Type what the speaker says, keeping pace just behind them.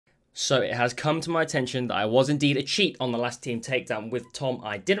So it has come to my attention that I was indeed a cheat on the last team takedown with Tom.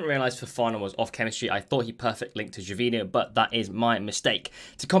 I didn't realise Fofana was off chemistry. I thought he perfect linked to Jovino, but that is my mistake.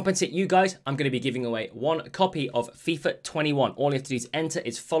 To compensate you guys, I'm going to be giving away one copy of FIFA 21. All you have to do is enter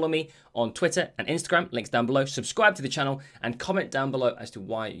is follow me on Twitter and Instagram, links down below, subscribe to the channel, and comment down below as to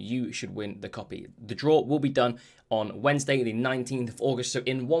why you should win the copy. The draw will be done on Wednesday, the 19th of August, so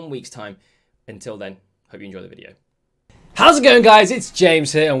in 1 week's time. Until then, hope you enjoy the video. How's it going, guys? It's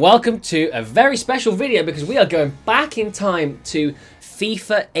James here, and welcome to a very special video because we are going back in time to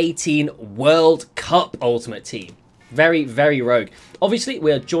FIFA 18 World Cup Ultimate Team. Very, very rogue. Obviously,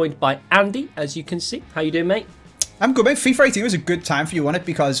 we are joined by Andy, as you can see. How you doing, mate? I'm good, mate. FIFA 18 was a good time for you, wasn't it?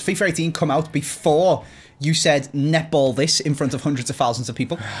 Because FIFA 18 come out before you said netball this in front of hundreds of thousands of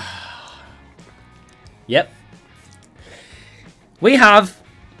people. Yep. I have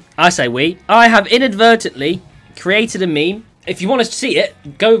inadvertently created a meme. If you want to see it,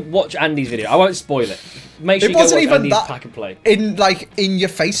 go watch Andy's video. I won't spoil it. Make sure you go watch Andy's pack and play. In your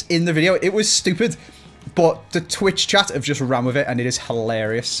face in the video. It was stupid, but the Twitch chat have just ran with it, and it is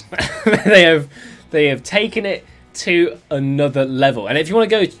hilarious. they have taken it to another level. And if you want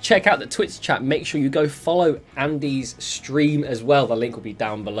to go check out the Twitch chat, make sure you go follow Andy's stream as well. The link will be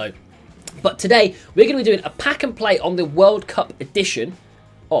down below. But today we're going to be doing a pack and play on the World Cup edition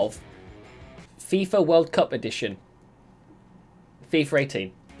of FIFA World Cup Edition. FIFA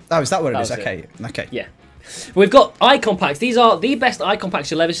 18. Oh, is that what it is? Okay. Okay. Yeah. We've got icon packs. These are the best icon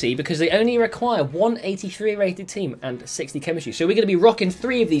packs you'll ever see because they only require 183 rated team and 60 chemistry. So we're going to be rocking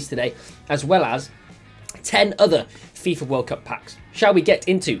 3 of these today, as well as 10 other FIFA World Cup packs. Shall we get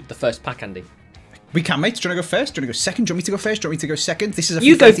into the first pack, Andy? We can, mate. Do you want to go first? Do you want to go second? Do you want me to go first? Do you want me to go second? This is a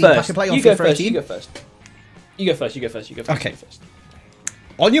FIFA FIFA 18 pack and play on FIFA 18. You go first. You go first. You go first. You go first. Okay. You go first.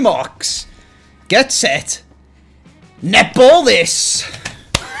 On your marks. Get set. Netball this.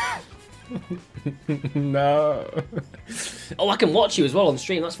 No. Oh, I can watch you as well on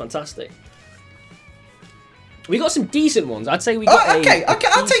stream. That's fantastic. We got some decent ones. I'd say we got. Okay.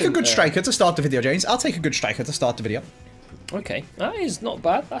 I'll take a good striker to start the video, James. I'll take a good striker to start the video. Okay, that is not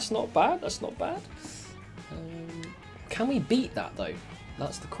bad. That's not bad. That's not bad. Can we beat that though?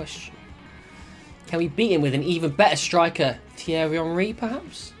 That's the question. Can we beat him with an even better striker? Thierry Henry,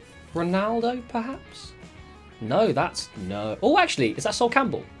 perhaps? Ronaldo, perhaps? No, that's no. Oh, actually, is that Sol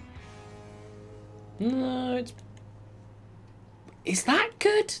Campbell? No, it's. Is that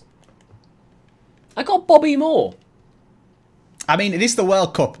good? I got Bobby Moore. I mean, it is the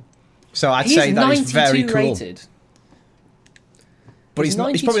World Cup, so I'd say that is very cool. Rated. But he's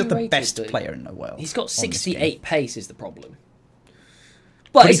probably not the best player in the world. He's got 68 pace is the problem.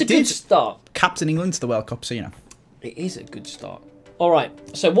 But it's a good start. Captain England to the World Cup, so you know. It is a good start. All right.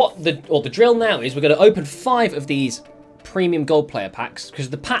 So the drill now is we're going to open 5 of these premium gold player packs because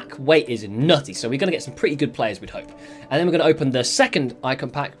the pack weight is nutty. So we're going to get some pretty good players, we'd hope. And then we're going to open the second icon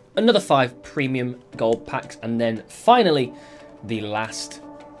pack, another 5 premium gold packs, and then finally the last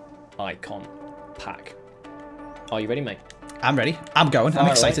icon pack. Are you ready, mate? I'm ready. I'm going. I'm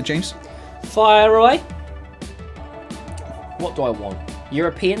excited, James. Fire away. What do I want?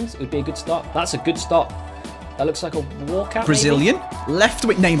 Europeans would be a good start. That's a good start. That looks like a walkout. Brazilian. Maybe? Left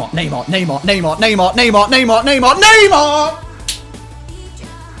wing. Neymar. Neymar. Neymar. Neymar. Neymar. Neymar. Neymar. Neymar. Neymar.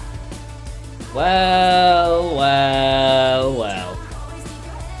 Well, well, well.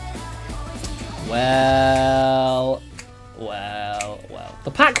 Well, well, well.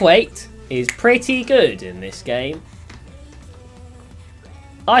 The pack weight is pretty good in this game.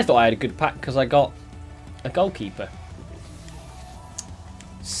 I thought I had a good pack because I got a goalkeeper.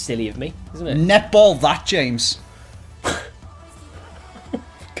 Silly of me, isn't it? Netball that, James. For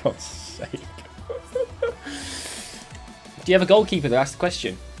God's sake. Do you have a goalkeeper there? Ask the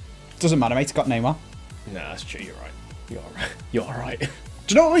question. Doesn't matter, mate. It's got Neymar. No, that's true. You're right. You're right. You're right. Do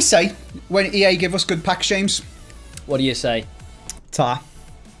you know what we say when EA give us good packs, James? What do you say? Ta.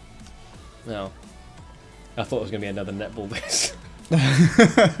 No. I thought it was going to be another netball this.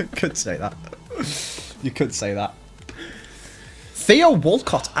 Could say that. You could say that. Theo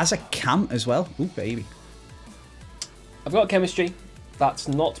Walcott as a cam as well. Ooh, baby. I've got chemistry. That's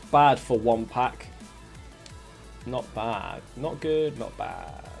not bad for one pack. Not bad. Not good. Not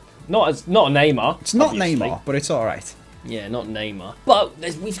bad. Not a Neymar. It's not obviously. Neymar, but it's all right. Yeah, not Neymar. But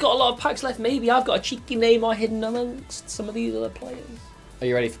we've got a lot of packs left. Maybe I've got a cheeky Neymar hidden amongst some of these other players. Are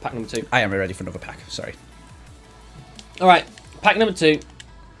you ready for pack number 2? I am ready for another pack. Sorry. All right. Pack number 2.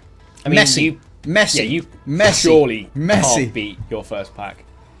 I mean, Messi. Messi. Yeah, Messi. Surely can't beat your first pack.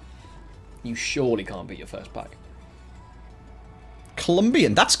 You surely can't beat your first pack.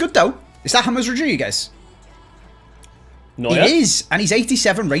 Colombian. That's good, though. Is that James Rodriguez? Neuer? He is, and he's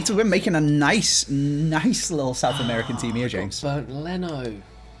 87 rated. We're making a nice little South American team here, James. Bernd Leno.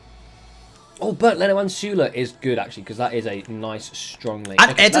 Oh, Bernd Leno and Sula is good, actually, because that is a nice, strong link.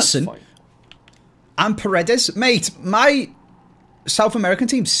 And Ederson. And Paredes. Mate, my South American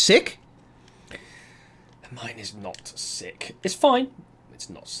team's sick. Mine is not sick. It's fine. It's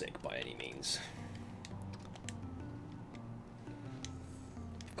not sick by any means.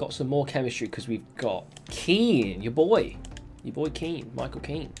 We've got some more chemistry because we've got Keane, your boy Keane, Michael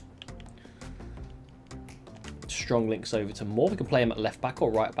Keane. Strong links over to Moore. We can play him at left back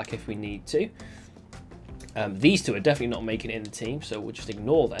or right back if we need to. These two are definitely not making it in the team, so we'll just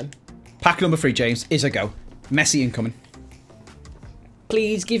ignore them. Pack number 3, James, is a go. Messi incoming.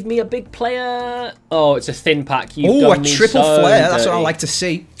 Please give me a big player. Oh, it's a thin pack. Oh, a triple flare. That's what I like to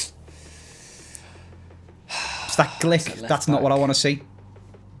see. It's that glick. That's not what I want to see.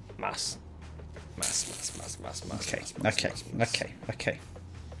 Mass. Okay.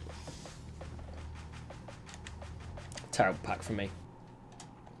 Terrible pack for me.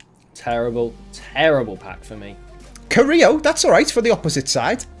 Terrible pack for me. Carrillo, that's all right for the opposite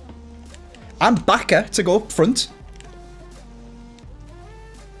side. And Bakker to go up front.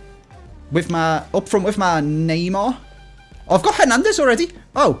 Up front with my Neymar. Oh, I've got Hernandez already.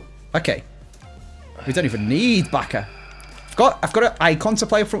 Oh, okay. We don't even need Bakker. I've got an icon to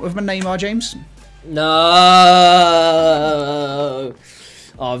play up front with my Neymar, James. No.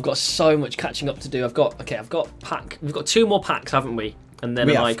 Oh, I've got so much catching up to do. We've got 2 more packs, haven't we? And then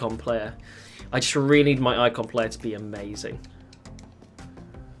an icon player. I just really need my icon player to be amazing.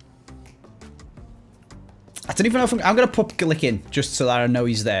 I don't even know if I'm going to put Glick in just so that I know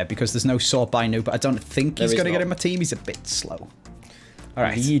he's there because there's no sort by new, but I don't think he's going to get in my team. He's a bit slow. All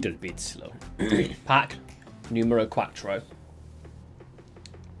right. A little bit slow. Pack numero 4.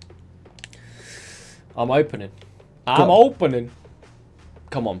 I'm opening. Come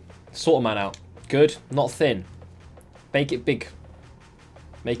on. Sort a man out. Good. Not thin. Make it big.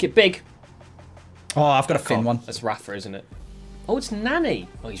 Oh, I've got a thin one. That's Rafa, isn't it? Oh, it's Nani.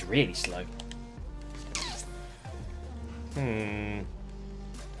 Oh, he's really slow. I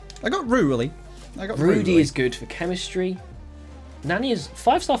got Rudy. Rudy is good for chemistry. Nani is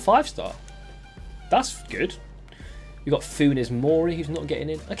 5-star, 5-star. That's good. You've got Funes Mori, who's not getting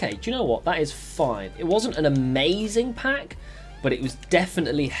in. Okay, do you know what? That is fine. It wasn't an amazing pack, but it was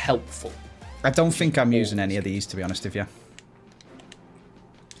definitely helpful. I don't think I'm using any of these, to be honest with you.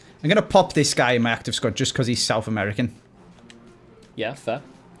 I'm going to pop this guy in my active squad just because he's South American. Yeah, fair.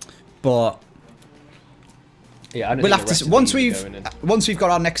 But yeah, I don't we'll have to once we've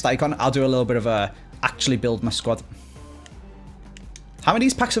got our next icon, I'll do a little bit of a actually build my squad. How many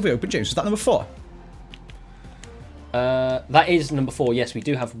of these packs have we opened, James? Was that number 4? That is number 4. Yes, we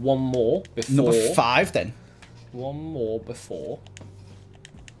do have one more before. Number 5, then. One more before.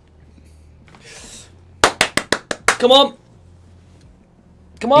 Come on.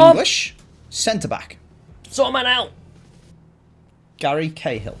 English centre back. Sort a man out. Gary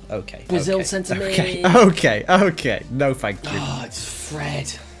Cahill. Okay. Brazil centre mid. Okay. No, thank you. Oh, it's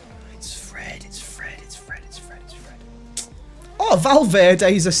Fred. It's Fred. Oh,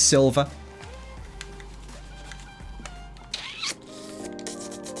 Valverde's a silver.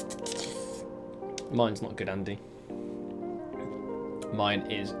 Mine's not good, Andy. My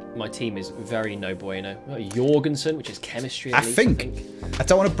team is very no bueno. Jorgensen, which is chemistry. I think. I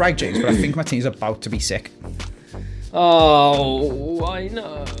don't want to brag, James, but I think my team's about to be sick. Oh, I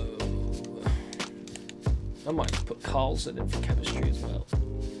know. I might put Carlson in for chemistry as well.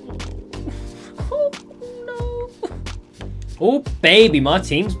 Oh no. Oh baby, my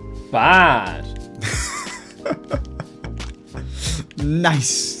team's bad.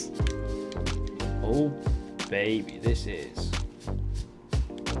 Nice. Oh baby, this is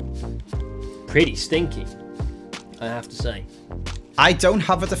pretty stinky, I have to say. I don't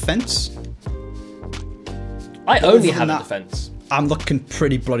have a defence. I only have a defence. I'm looking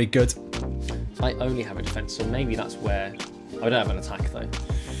pretty bloody good. I only have a defence, so maybe that's where... I don't have an attack, though.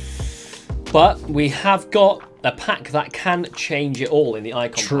 But we have got a pack that can change it all in the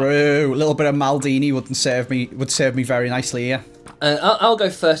icon True. Pack. A little bit of Maldini would serve me very nicely here. I'll go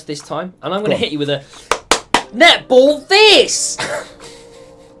first this time, and I'm going to hit you with a... Netball this!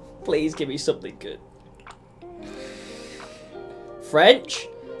 Please give me something good. French.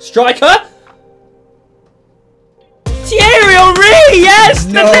 Striker. Thierry Henry, yes!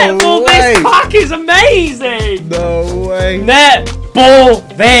 The netball this pack is amazing! No way. Netball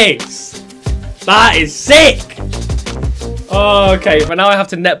this! That is sick! Oh, okay, but now I have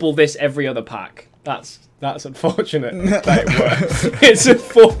to netball this every other pack. That's unfortunate that it worked. It's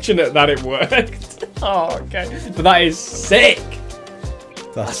unfortunate that it worked. Oh, okay. But that is sick.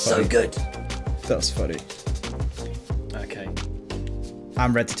 That's so good. That's funny. Okay.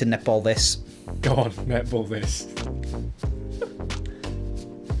 I'm ready to netball this. Go on, netball this.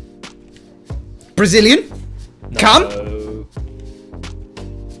 Brazilian. No. Come.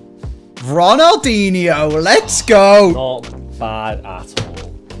 Ronaldinho. Let's go. Not bad at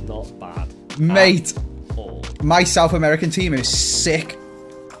all. Not bad. Mate. At all. My South American team is sick.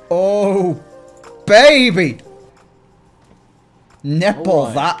 Oh, baby.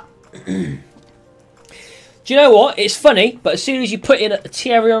 Netball that. Do you know what? It's funny, but as soon as you put in a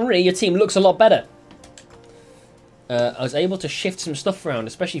Thierry Henry, your team looks a lot better. I was able to shift some stuff around,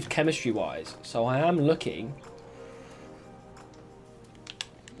 especially chemistry-wise. So I am looking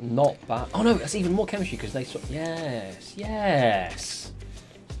not bad. Oh no, that's even more chemistry because they sort. Yes, yes,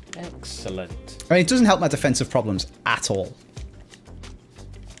 excellent. I mean, it doesn't help my defensive problems at all.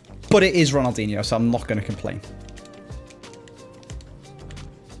 But it is Ronaldinho, so I'm not going to complain.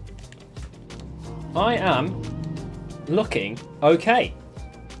 I am looking okay,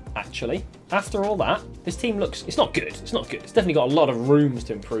 actually. After all that, this team looks... It's not good. It's not good. It's definitely got a lot of rooms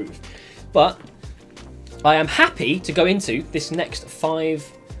to improve. But I am happy to go into this next five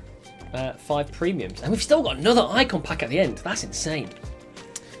premiums. And we've still got another icon pack at the end. That's insane.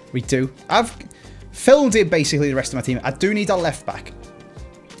 We do. I've filled in basically the rest of my team. I do need a left back.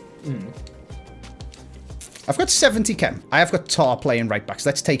 I've got 70 chem. I have got Tar playing right backs.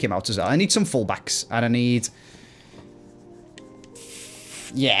 Let's take him out as well. I need some fullbacks. And I need...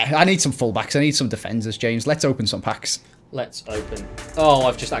 Yeah, I need some fullbacks. I need some defenders, James. Let's open some packs. Let's open. Oh,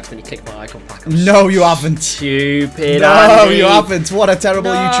 I've just accidentally clicked my icon pack. No, you haven't. Stupid, No, Andy. you haven't. What a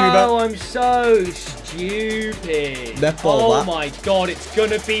terrible YouTuber. No, I'm so stupid. Netball, oh my god, it's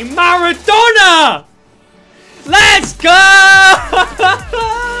gonna be Maradona! Let's go!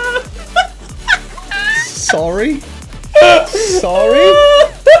 Sorry? Sorry?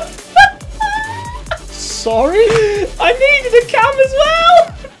 Sorry? I needed a cam as well!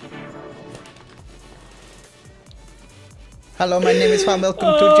 Hello, my name is Fan.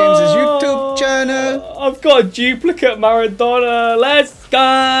 Welcome to James's YouTube channel. I've got a duplicate Maradona. Let's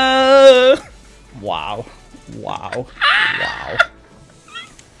go! Wow. Wow. Wow.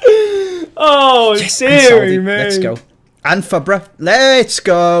 Oh, Yes, dearie me. Let's go. And Fabra. Let's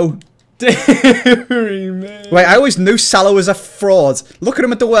go. Dearie me. Wait, I always knew Salah was a fraud. Look at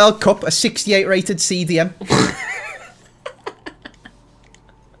him at the World Cup, a 68 rated CDM.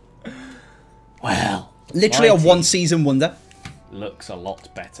 Well, literally a one-season wonder. Looks a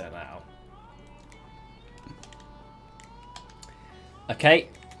lot better now. Okay,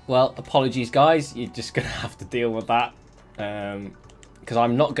 well, apologies, guys. You're just going to have to deal with that. Because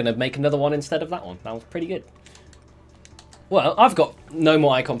I'm not going to make another one instead of that one. That was pretty good. Well, I've got no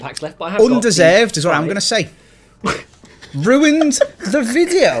more icon packs left, but I have Undeserved is what I'm going to say. Ruined the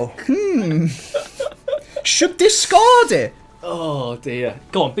video. Should discard it. Oh, dear.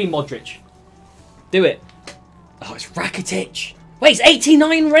 Go on, be Modric. Do it. Oh, it's Rakitic. Wait, it's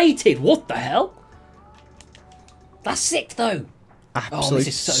 89 rated. What the hell? That's sick, though. Absolutely. Oh, this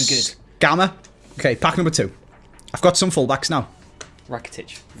is so good. Gamma. Okay, pack number 2. I've got some fullbacks now.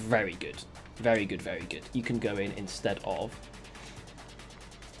 Rakitic. Very good. Very good, very good. You can go in instead of...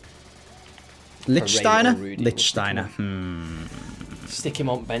 Lichtsteiner? Rudy. Lichtsteiner. Stick him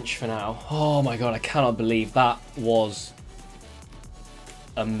on bench for now. Oh my god, I cannot believe that was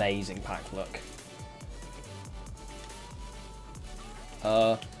amazing pack look.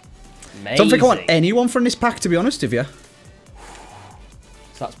 Amazing. Don't think I want anyone from this pack, to be honest with you.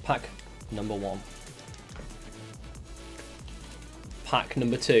 So that's pack number 1. Pack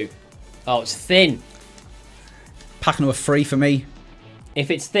number 2. Oh, it's thin. Pack number 3 for me. If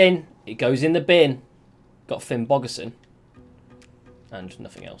it's thin, it goes in the bin. Got Finn Bogerson. And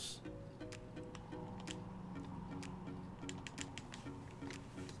nothing else.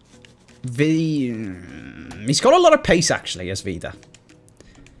 He's got a lot of pace, actually, as Vida.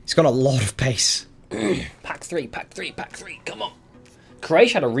 He's got a lot of pace. Pack 3, pack 3, pack 3. Come on.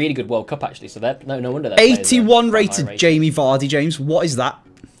 Croatia had a really good World Cup, actually. So no wonder they're 81 rated Jamie Vardy, James. What is that?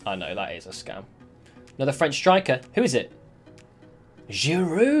 I know, that is a scam. Another French striker. Who is it?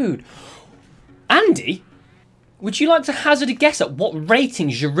 Giroud. Andy, would you like to hazard a guess at what rating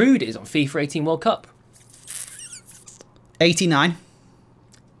Giroud is on FIFA 18 World Cup? 89.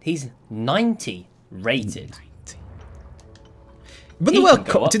 He's 90 rated. 90. He won the World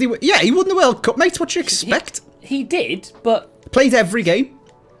Cup. Did he? Yeah, he won the World Cup, mate. What do you expect? He did, but... Played every game.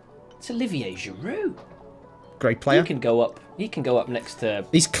 It's Olivier Giroud. Great player. He can go up. He can go up next to.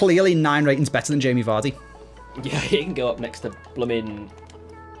 He's clearly 9 ratings better than Jamie Vardy. Yeah, he can go up next to blooming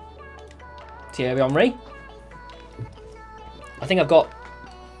Thierry Henry. I think I've got.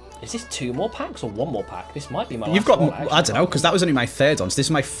 Is this 2 more packs or 1 more pack? This might be my last You've got. one, actually. I don't know, because that was only my 3rd one, so this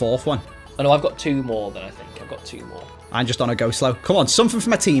is my 4th one. Oh no, I've got 2 more then, I think. I've got 2 more. I'm just on a go slow. Come on, something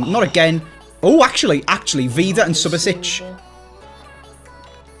for my team. Not again. Oh, actually, Vida and Subasic.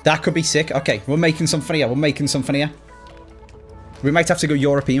 That could be sick. Okay, we're making something here. We're making something here. We might have to go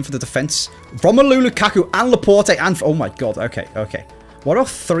European for the defence. Romelu Lukaku and Laporte and... Oh my god, okay, okay. What are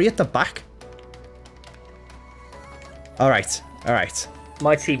 3 at the back? Alright, alright.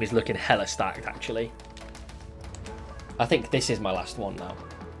 My team is looking hella stacked, actually. I think this is my last one now.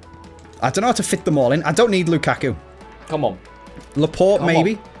 I don't know how to fit them all in. I don't need Lukaku. Come on. Laporte,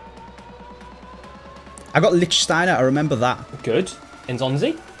 maybe. I got Lichtsteiner, I remember that. Good.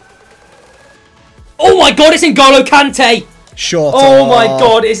 Nzonzi. Oh my god, it's N'Golo Kante! Short. Oh my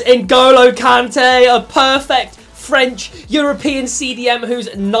god, it's N'Golo Kante, a perfect French European CDM who's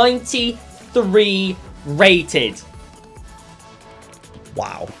 93 rated.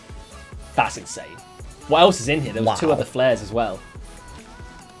 Wow. That's insane. What else is in here? There were 2 other flares as well.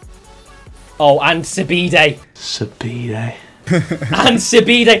 Oh, and Sabide. Sabide. And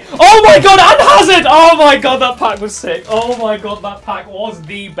Sabide. Oh my god, and Hazard! Oh my god, that pack was sick. Oh my god, that pack was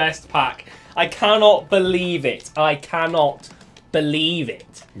the best pack. I cannot believe it. I cannot believe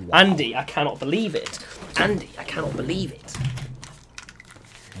it. Wow. Andy, I cannot believe it. Andy, I cannot believe it.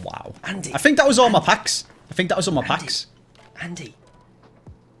 Wow. Andy. I think that was all my packs. I think that was all my packs. Andy.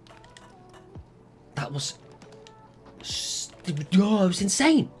 That was... Oh, it was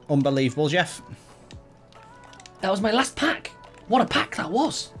insane. Unbelievable, Jeff. That was my last pack. What a pack that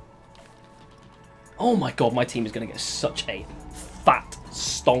was. Oh my god, my team is going to get such a fat,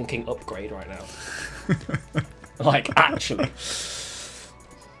 stonking upgrade right now. Like, actually.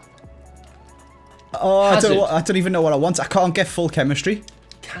 Oh, I don't even know what I want. I can't get full chemistry.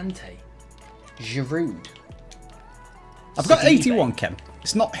 Kante. Giroud. I've got 81 chem.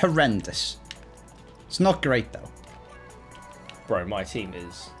 It's not horrendous. It's not great, though. Bro, my team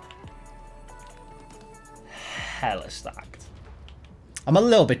is hella stacked. I'm a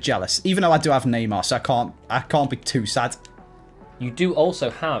little bit jealous, even though I do have Neymar, so I can't be too sad. You do also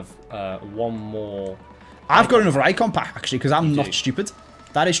have 1 more. I've got another icon pack actually because I'm not stupid.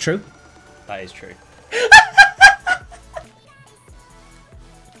 That is true. That is true.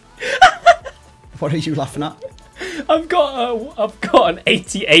 What are you laughing at? I've got an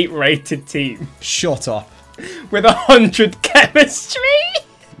 88 rated team Shut up. with 100 chemistry.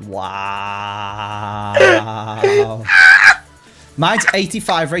 Wow. Mine's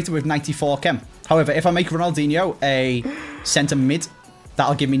 85 rated with 94 chem. However, if I make Ronaldinho a centre mid,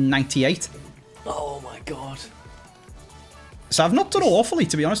 that'll give me 98. Oh my god. So I've not done awfully,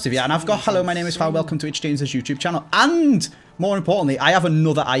 to be honest with you. And I've got hello, my name is Fal, welcome to ItsJames' YouTube channel. And more importantly, I have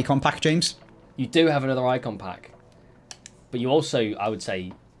another icon pack, James. You do have another icon pack. But you also, I would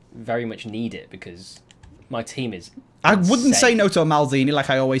say, very much need it because my team is I wouldn't say no to a Maldini like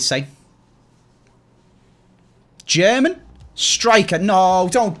I always say. German? Striker? No,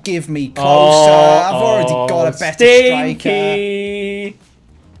 don't give me closer. I've already got a better striker.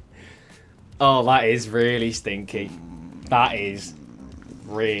 Oh, that is really stinky. That is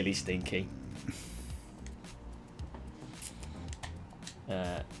really stinky.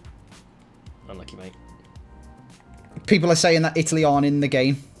 Unlucky, mate. People are saying that Italy aren't in the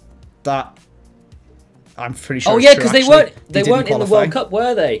game. That I'm pretty sure. Oh yeah, because they weren't in the World Cup,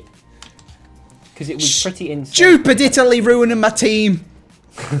 were they? Because it was pretty insane. Stupid Italy ruining my team.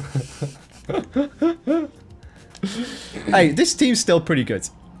 Hey, this team's still pretty good.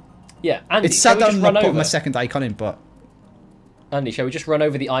 Yeah, Andy, it's sad that I'm not putting my second icon in, but Andy, shall we just run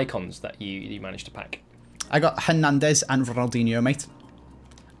over the icons that you managed to pack? I got Hernandez and Ronaldinho, mate,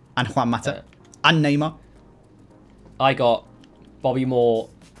 and Juan Mata, and Neymar. I got Bobby Moore,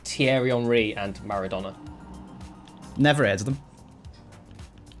 Thierry Henry, and Maradona. Never heard of them.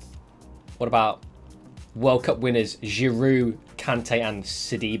 What about World Cup winners Giroud, Kante, and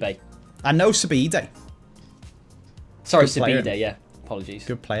Sidibe? I know Sabide. Sorry, Sabide, yeah. Apologies.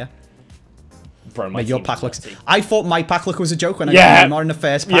 Good player. Bro, your pack looks... I thought my pack look was a joke when I got Neymar in the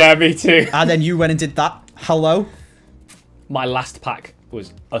first pack. Yeah, me too. And then you went and did that. Hello? My last pack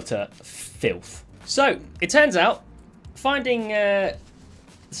was utter filth. So, it turns out, finding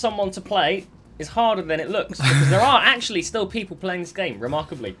someone to play is harder than it looks. Because there are actually still people playing this game,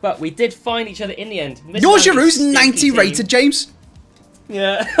 remarkably. But we did find each other in the end. Your Giroud's 90 rated, James.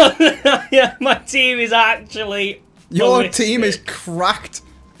 Yeah. Yeah, my team is actually... Your team is cracked.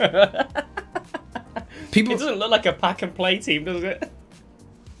 People. It doesn't look like a pack and play team, does it?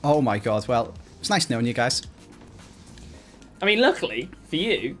 Oh my god. Well, it's nice knowing you guys. I mean, luckily for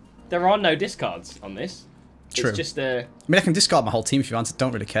you, there are no discards on this. True. It's just a. I mean, I can discard my whole team if you want. I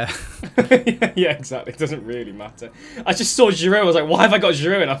don't really care. Yeah, exactly. It doesn't really matter. I just saw Giroud. I was like, why have I got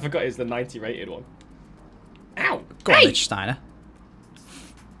Giroud? And I forgot it's the 90 rated one. Ow! Go on, Lichtsteiner.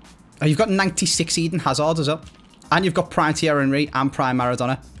 Oh, you've got 96 Eden Hazard as well. And you've got Prime Thierry Henry and Prime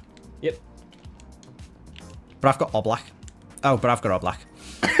Maradona. Yep. But I've got Oblak. Oh, but I've got Oblak.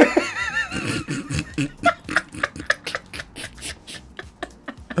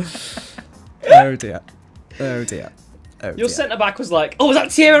 Oh dear. Oh dear. Oh Your dear. centre back was like, oh, is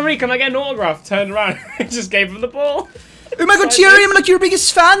that Thierry Henry? Can I get an autograph? Turned around and just gave him the ball. Oh my god, Thierry, I'm like your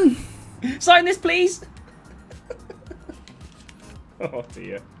biggest fan. Sign this, please. Oh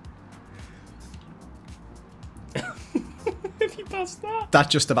dear. Have you passed that?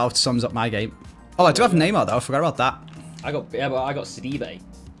 That just about sums up my game. Oh, I do have Neymar though. I forgot about that. I got Sidibe.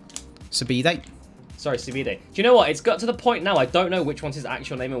 Sabide. Sorry, Sibide. Do you know what? It's got to the point now I don't know which one's his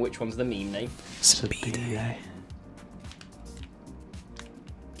actual name and which one's the meme name. Sabide.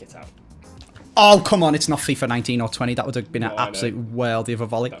 Get out. Oh, come on. It's not FIFA 19 or 20. That would have been an No, I absolute worldie of a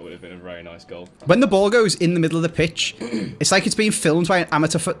volley. That would have been a very nice goal. When the ball goes in the middle of the pitch, it's like it's being filmed by an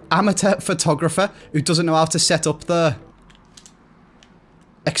amateur photographer who doesn't know how to set up the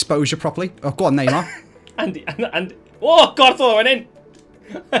exposure properly. Oh, go on, Neymar. and oh god, I thought I went in.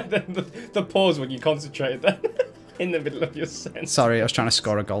 the pause when you concentrated then in the middle of your sentence. Sorry, I was trying to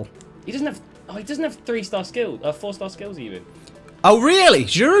score a goal. He doesn't have. Oh, he doesn't have 3-star skills. 4-star skills even. Oh, really?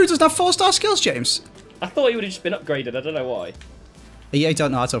 Giroud doesn't have 4-star skills, James? I thought he would have just been upgraded. I don't know why. EA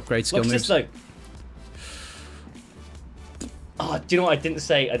don't know how to upgrade skill Look at moves. this though. Oh, do you know what I didn't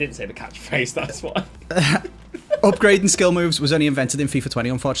say? I didn't say the catchphrase. That's why. Upgrading skill moves was only invented in FIFA 20,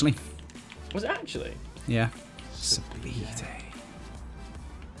 unfortunately. Was it actually? Yeah.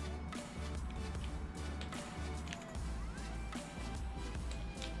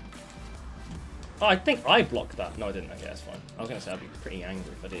 Oh, I think I blocked that. No, I didn't. Okay, that's fine. I was going to say I'd be pretty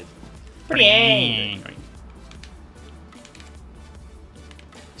angry if I did. Pretty angry.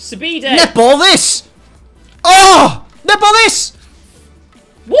 Sabide! Netball this! Oh! Netball this!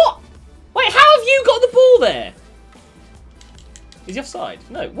 What? Wait, how have you got the ball there? Is he offside?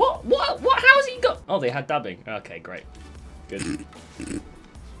 No. What? How has he got... Oh, they had dabbing. Okay, great. Good.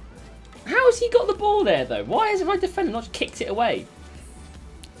 How has he got the ball there, though? Why has my defender not kicked it away?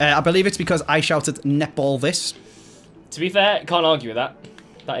 I believe it's because I shouted netball this. To be fair, can't argue with that.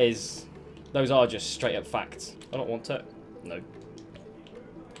 Those are just straight up facts. I don't want it. No.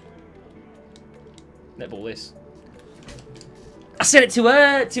 Netball this. I said it too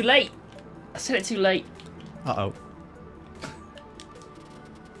late. I said it too late. Uh-oh.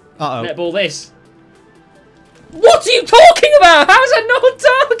 Uh-oh. Netball this. What are you talking about? How is that not a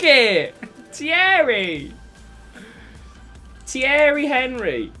target? Thierry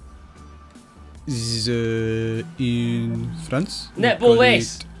Henry. In France? Netball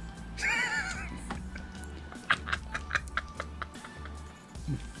this.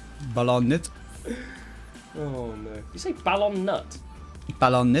 Ballon net. Oh no. You say ballon nut?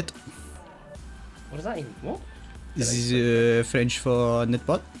 Ballon net. What does that even... What? This is French for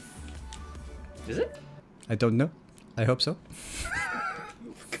netball. Is it? I don't know. I hope so.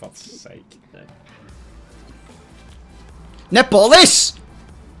 For God's sake. No. Netball this!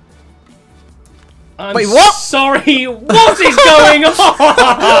 I'm Wait, what? Sorry, what is going on?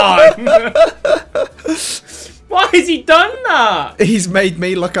 Why has he done that? He's made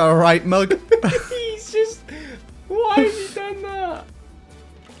me look alright, mug. He's just... Why has he done that?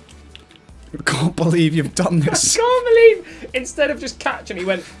 I can't believe you've done I this. can't believe... Instead of just catching, he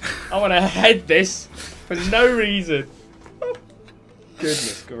went, I want to head this for no reason.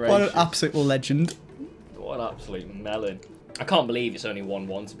 Goodness gracious. What an absolute legend. What an absolute melon. I can't believe it's only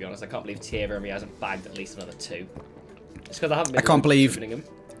 1-1, to be honest. I can't believe Thierry Henry hasn't bagged at least another 2. It's because I haven't been... I can't believe him.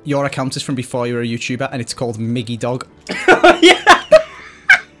 your account is from before you were a YouTuber and it's called Miggy Dog. Yeah! Yeah,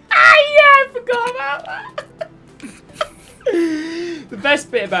 I forgot about that! The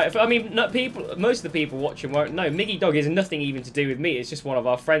best bit about it... I mean, most of the people watching won't know. Miggy Dog is nothing even to do with me. It's just one of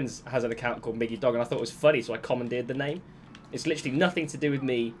our friends has an account called Miggy Dog and I thought it was funny, so I commandeered the name. It's literally nothing to do with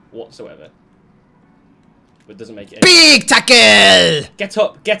me whatsoever. But it doesn't make it... Big tackle! Get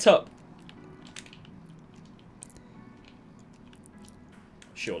up! Get up!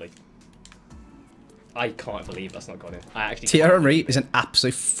 Surely. I can't believe that's not gone in. I actually... Thierry Henry is an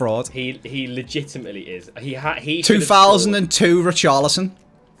absolute fraud. He legitimately is. He 2002 Richarlison.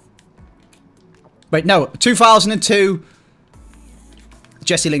 Wait, no. 2002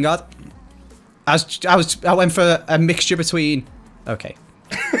 Jesse Lingard. I went for a mixture between. Okay.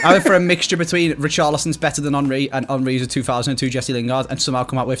 I went for a mixture between Richarlison's better than Henry and Henry's a 2002 Jesse Lingard, and somehow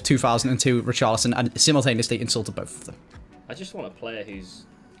come out with 2002 Richarlison and simultaneously insulted both of them. I just want a player who's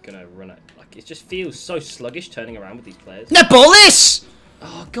gonna run it. Like, it just feels so sluggish turning around with these players. Netball this!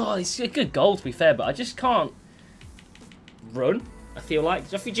 Oh god, it's a good goal to be fair, but I just can't run. I feel like.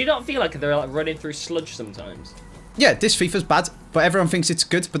 Do you not feel like they're like running through sludge sometimes? Yeah, this FIFA's bad, but everyone thinks it's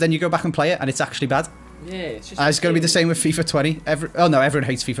good. But then you go back and play it, and it's actually bad. Yeah, it's just. It's going to be the same with FIFA 20. Oh no, everyone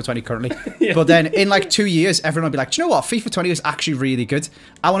hates FIFA 20 currently. Yeah. But then in like 2 years, everyone will be like, do you know what? FIFA 20 is actually really good.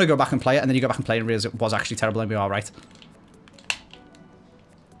 I want to go back and play it, and then you go back and play it and realize it was actually terrible and be all right.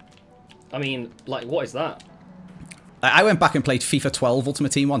 I mean, like, what is that? I went back and played FIFA 12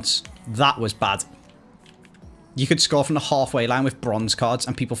 Ultimate Team once. That was bad. You could score from the halfway line with bronze cards,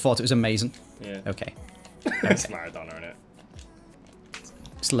 and people thought it was amazing. Yeah. Okay. It's Maradona, isn't it?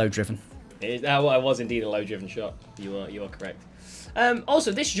 It's low driven. It was indeed a low driven shot. You are correct.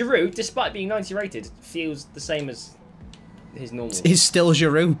 Also, this Giroud, despite being 90 rated, feels the same as his normal. He's still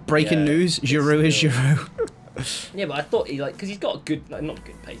Giroud. Breaking news: Giroud is Giroud. Yeah, but I thought because he's got a good, not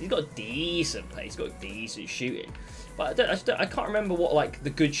good pace. He's got a decent pace. He's got decent shooting. But I can't remember what like the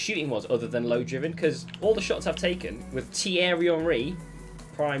good shooting was other than low driven, because all the shots I've taken with Thierry Henry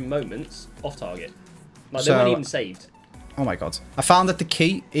prime moments off target, like they weren't even saved. Oh my god! I found that the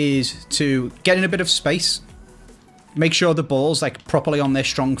key is to get in a bit of space, make sure the ball's like properly on their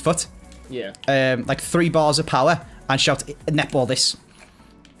strong foot. Yeah. Like 3 bars of power, and shout netball this.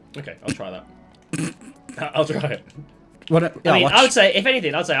 Okay, I'll try that. I'll try it. I mean, I would say, if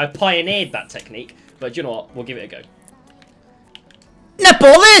anything, I'd say I pioneered that technique. But you know what? We'll give it a go.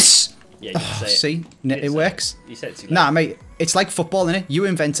 Netball this! Yeah, you can say it. See? It works. You said it too late. Nah, mate. It's like football, innit? You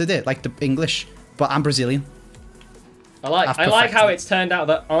invented it, like the English. But I'm Brazilian. I like how it's turned out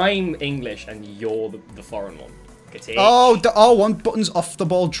that I'm English and you're the foreign one. Oh, one button's off the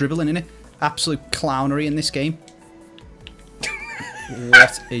ball dribbling, innit? Absolute clownery in this game.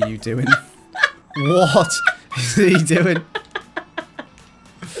 What are you doing? What is he doing?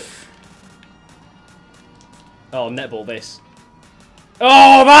 Oh, netball this.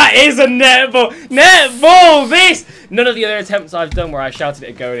 Oh, that is a netball! Netball this! None of the other attempts I've done where I shouted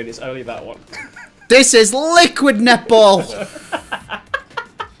it going in, it's only that one. This is liquid netball!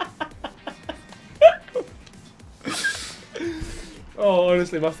 Oh,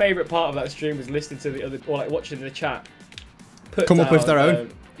 honestly, my favourite part of that stream was listening to the other, or like watching the chat. Come up with their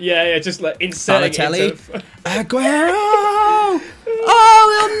own. Yeah, just like inserting Aguero! Oh,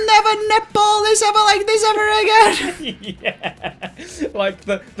 we'll never netball this ever like this ever again! Yeah, like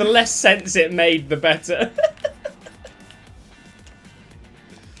the less sense it made, the better.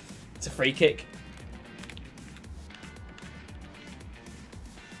 It's a free kick.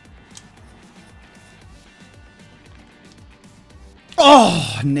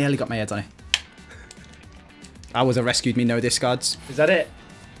 Oh, nearly got my head on it. I was a rescued me no discards. Is that it?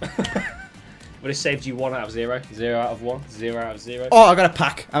 Would have saved you 1 out of 0, 0 out of 1, 0 out of 0. Oh, I got a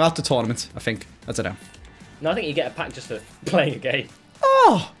pack. I'm out the tournament, I think. I don't know. No, I think you get a pack just for playing a game.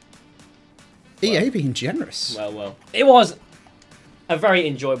 Oh! EA being generous. Well. It was a very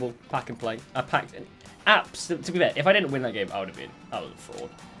enjoyable pack and play. I packed an absolute. To be fair, if I didn't win that game, I was a fraud.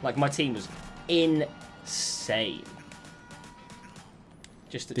 Like, my team was insane.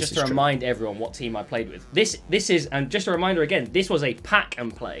 Just to remind everyone what team I played with. This is, and just a reminder again, this was a pack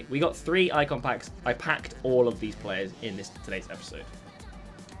and play. We got 3 icon packs. I packed all of these players in today's episode.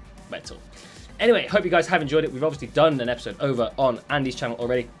 Mental. Anyway, hope you guys have enjoyed it. We've obviously done an episode over on Andy's channel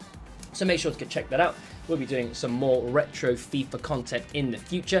already, so make sure to check that out. We'll be doing some more retro FIFA content in the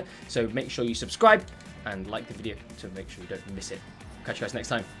future, so make sure you subscribe and like the video to make sure you don't miss it. Catch you guys next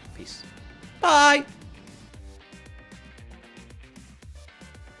time. Peace. Bye!